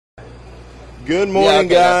Good morning,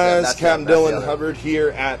 guys. that's Captain that's Dylan Hubbard here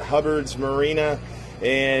at Hubbard's Marina.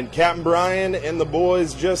 And Captain Brian and the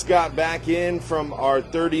boys just got back in from our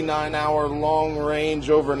 39-hour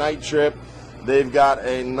long-range overnight trip. They've got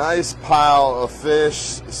a nice pile of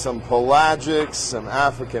fish, some pelagics, some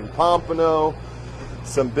African pompano,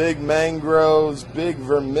 some big mangroves, big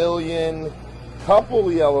vermilion,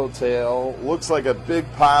 couple yellowtail, looks like a big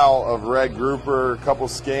pile of red grouper, a couple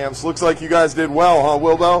scamps. Looks like you guys did well, huh,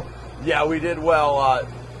 Wildo? Yeah, we did well.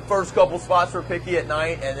 First couple spots were picky at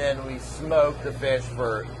night, and then we smoked the fish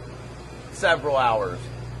for several hours.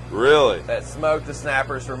 Really? Smoked the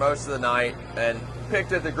snappers for most of the night and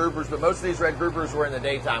picked at the groupers, but most of these red groupers were in the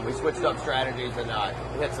daytime. We switched up strategies and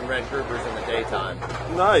hit some red groupers in the daytime.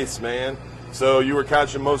 Nice, man. So you were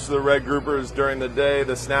catching most of the red groupers during the day.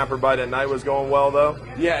 The snapper bite at night was going well, though?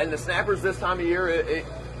 Yeah, and the snappers this time of year,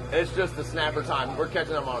 it's just the snapper time. We're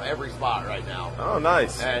catching them on every spot right now. Oh,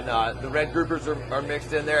 nice. And the red groupers are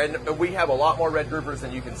mixed in there. And we have a lot more red groupers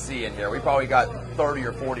than you can see in here. We probably got 30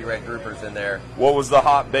 or 40 red groupers in there. What was the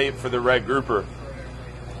hot bait for the red grouper?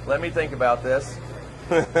 Let me think about this.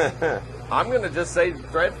 I'm going to just say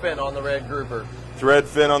threadfin on the red grouper.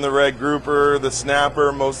 Threadfin on the red grouper, the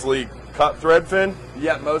snapper, mostly cut threadfin?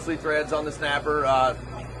 Yeah, mostly threads on the snapper.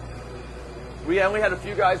 We only had a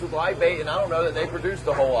few guys with live bait, and I don't know that they produced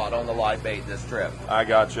a whole lot on the live bait this trip. I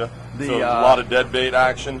gotcha. So a lot of dead bait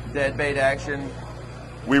action? Dead bait action.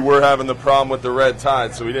 We were having the problem with the red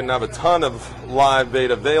tide, so we didn't have a ton of live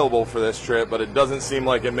bait available for this trip, but it doesn't seem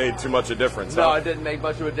like it made too much of a difference. No, huh? it didn't make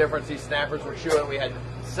much of a difference. These snappers were chewing. We had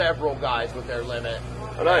several guys with their limit.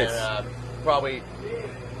 Oh, nice. And, probably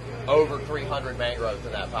over 300 mangroves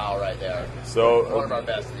in that pile right there. So one of our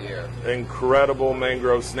best of the year. Incredible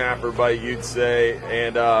mangrove snapper bite, you'd say.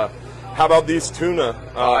 And how about these tuna?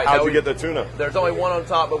 How'd you get the tuna? There's only one on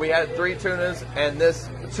top, but we had 3 tunas, and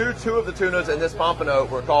two of the tunas and this pompano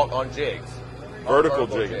were caught on jigs. Vertical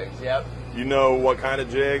jigs. Yep. You know what kind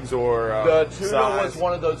of jigs or the tuna size? was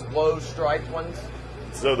one of those glow striped ones.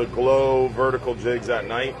 So the glow vertical jigs at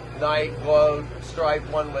night? Night glow striped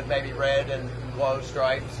one with maybe red and glow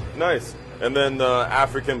stripes. Nice. And then the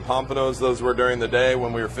African pompanos, those were during the day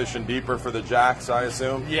when we were fishing deeper for the jacks, I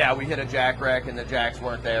assume? Yeah, we hit a jack wreck and the jacks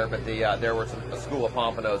weren't there, but there were a school of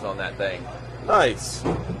pompanos on that thing. Nice.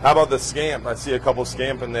 How about the scamp? I see a couple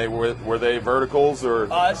scamp, and were they verticals or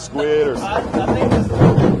squid or? I think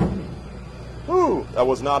it's. Ooh, that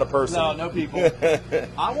was not a person. No people.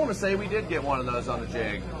 I want to say we did get one of those on the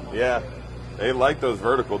jig. Yeah, they like those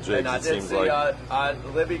vertical jigs. And I did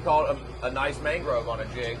see Libby caught a nice mangrove on a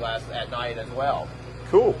jig at night as well.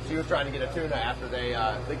 Cool. She was trying to get a tuna after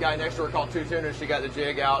the guy next to her caught 2 tunas. She got the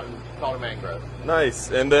jig out and caught a mangrove.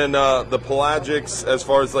 Nice. And then the pelagics, as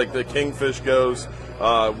far as like the kingfish goes,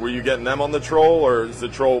 were you getting them on the troll, or is the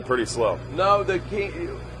troll pretty slow? No, the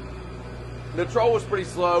troll was pretty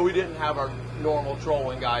slow. We didn't have our normal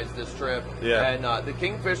trolling guys this trip. Yeah. And the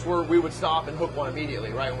kingfish we would stop and hook one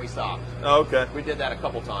immediately right when we stopped. Oh, okay. We did that a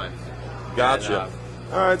couple times. Gotcha. And,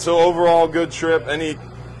 all right. So overall, good trip. Any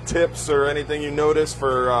tips or anything you noticed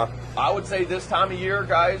for? I would say this time of year,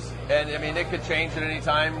 guys, and I mean it could change at any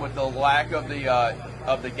time with the lack of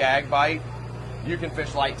the gag bite. You can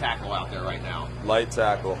fish light tackle out there right now. Light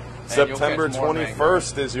tackle. September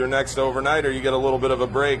 21st is your next overnight, or you get a little bit of a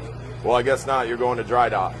break. Well, I guess not. You're going to dry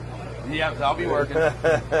dock. Yeah, I'll be working. All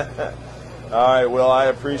right. Well, I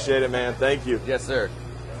appreciate it, man. Thank you. Yes, sir.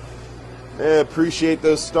 Appreciate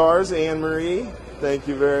those stars, Anne-Marie. Thank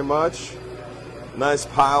you very much. Nice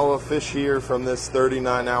pile of fish here from this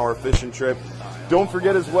 39-hour fishing trip. Don't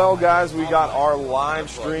forget as well, guys, we got our live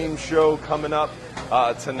stream show coming up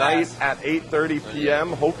tonight at 8:30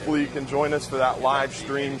 p.m. Hopefully you can join us for that live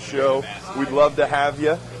stream show. We'd love to have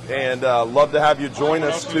you, and love to have you join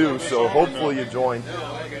us too, so hopefully you join.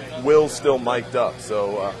 Will's still mic'd up,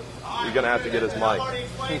 so you're going to have to get his mic.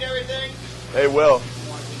 Hey, Will.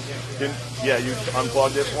 You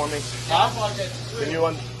unplugged it for me? I unplugged it.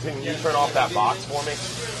 Can you turn off that box for me?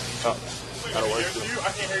 Oh, that'll work too.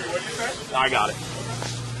 I can't hear you. What did you say? I got it.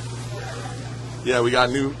 Yeah, we got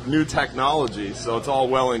new technology, so it's all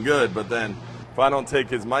well and good, but then if I don't take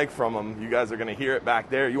his mic from him, you guys are going to hear it back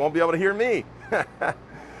there. You won't be able to hear me.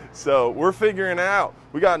 So we're figuring it out.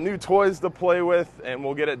 We got new toys to play with, and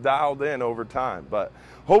we'll get it dialed in over time. But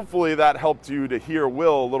hopefully that helped you to hear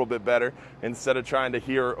Will a little bit better instead of trying to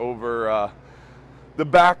hear over the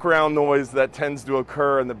background noise that tends to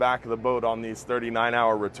occur in the back of the boat on these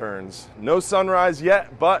 39-hour returns. No sunrise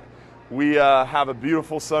yet, but we have a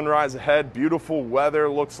beautiful sunrise ahead. Beautiful weather.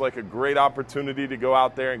 Looks like a great opportunity to go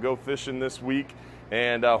out there and go fishing this week,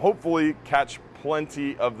 and hopefully catch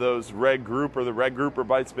plenty of those red grouper. The red grouper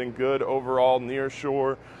bite's been good overall near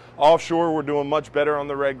shore. Offshore, we're doing much better on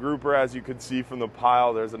the red grouper. As you can see from the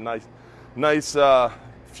pile, there's a nice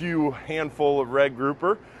few handful of red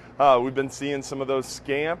grouper. We've been seeing some of those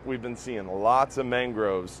scamp. We've been seeing lots of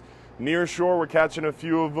mangroves. Near shore, we're catching a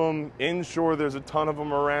few of them. Inshore, there's a ton of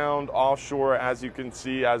them around. Offshore, as you can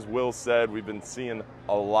see, as Will said, we've been seeing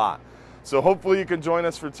a lot. So hopefully you can join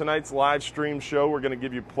us for tonight's live stream show. We're going to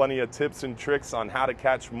give you plenty of tips and tricks on how to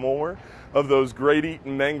catch more of those great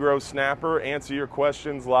eating mangrove snapper, answer your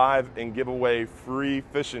questions live, and give away free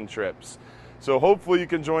fishing trips. So hopefully you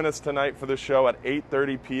can join us tonight for the show at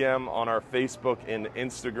 8:30 p.m. on our Facebook and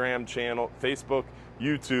Instagram channel, Facebook,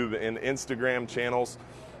 YouTube, and Instagram channels.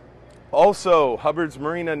 Also, Hubbard's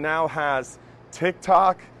Marina now has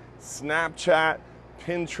TikTok, Snapchat,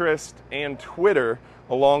 Pinterest, and Twitter,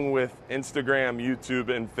 along with Instagram,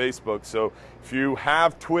 YouTube, and Facebook. So if you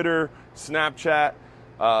have Twitter, Snapchat,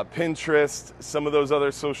 Pinterest, some of those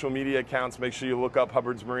other social media accounts, make sure you look up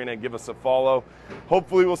Hubbard's Marina and give us a follow.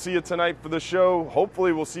 Hopefully we'll see you tonight for the show.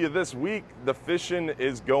 Hopefully we'll see you this week. The fishing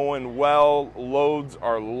is going well. Loads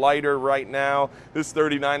are lighter right now. This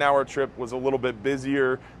 39-hour trip was a little bit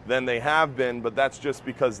busier than they have been, but that's just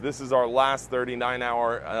because this is our last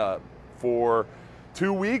 39-hour for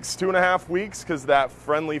 2 weeks, 2.5 weeks, because that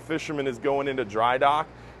Friendly fisherman is going into dry dock.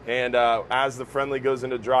 And as the Friendly goes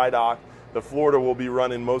into dry dock, the Florida will be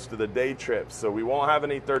running most of the day trips. So we won't have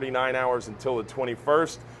any 39 hours until the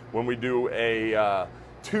 21st when we do a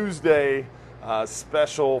Tuesday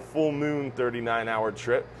special full moon 39-hour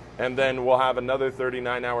trip. And then we'll have another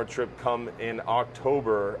 39-hour trip come in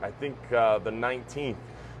October, I think the 19th.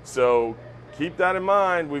 So keep that in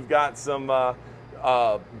mind. We've got some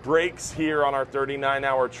breaks here on our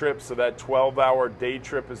 39-hour trip, so that 12-hour day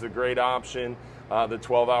trip is a great option. The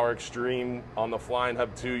 12-hour Extreme on the Flying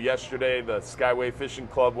Hub 2 yesterday. The Skyway Fishing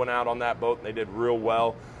Club went out on that boat and they did real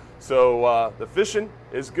well. So the fishing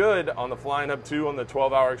is good on the Flying Hub 2 on the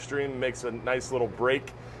 12-hour Extreme. Makes a nice little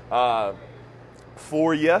break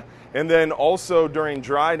for you. And then also during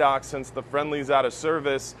dry dock, since the Friendly's out of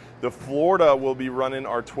service, the Florida will be running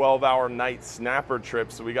our 12-hour night snapper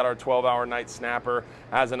trip. So we got our 12-hour night snapper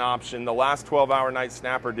as an option. The last 12-hour night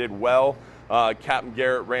snapper did well. Captain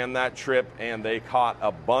Garrett ran that trip and they caught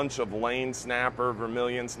a bunch of lane snapper,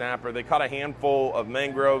 vermilion snapper. They caught a handful of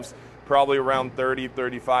mangroves, probably around 30,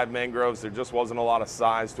 35 mangroves. There just wasn't a lot of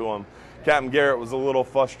size to them. Captain Garrett was a little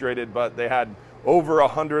frustrated, but they had over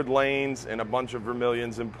 100 lanes and a bunch of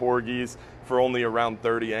vermilions and porgies for only around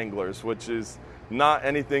 30 anglers, which is not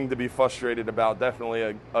anything to be frustrated about.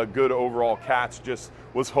 Definitely a good overall catch. Just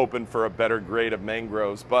was hoping for a better grade of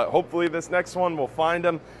mangroves, but hopefully this next one we'll find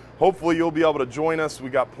them. Hopefully you'll be able to join us.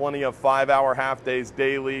 We got plenty of 5-hour half days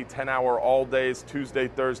daily, 10-hour all days, Tuesday,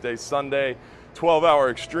 Thursday, Sunday,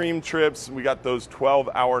 12-hour extreme trips. We got those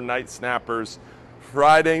 12-hour night snappers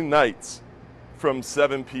Friday nights from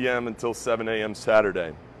 7 p.m. until 7 a.m.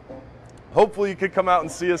 Saturday. Hopefully you could come out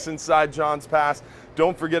and see us inside Johns Pass.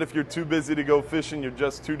 Don't forget, if you're too busy to go fishing, you're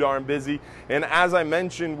just too darn busy. And as I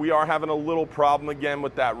mentioned, we are having a little problem again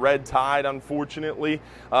with that red tide, unfortunately.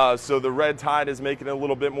 So the red tide is making it a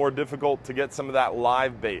little bit more difficult to get some of that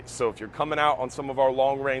live bait. So if you're coming out on some of our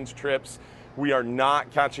long range trips, we are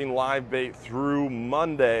not catching live bait through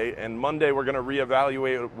Monday. And Monday we're going to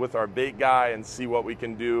reevaluate with our bait guy and see what we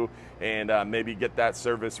can do and maybe get that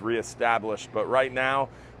service reestablished. But right now,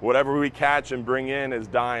 whatever we catch and bring in is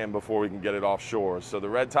dying before we can get it offshore. So the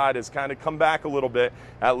red tide has kind of come back a little bit,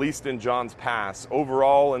 at least in Johns Pass.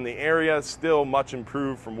 Overall in the area, still much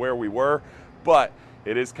improved from where we were, but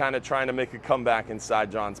it is kind of trying to make a comeback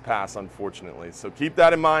inside Johns Pass, unfortunately. So keep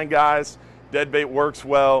that in mind, guys. Dead bait works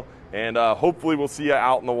well, and hopefully we'll see you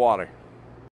out in the water.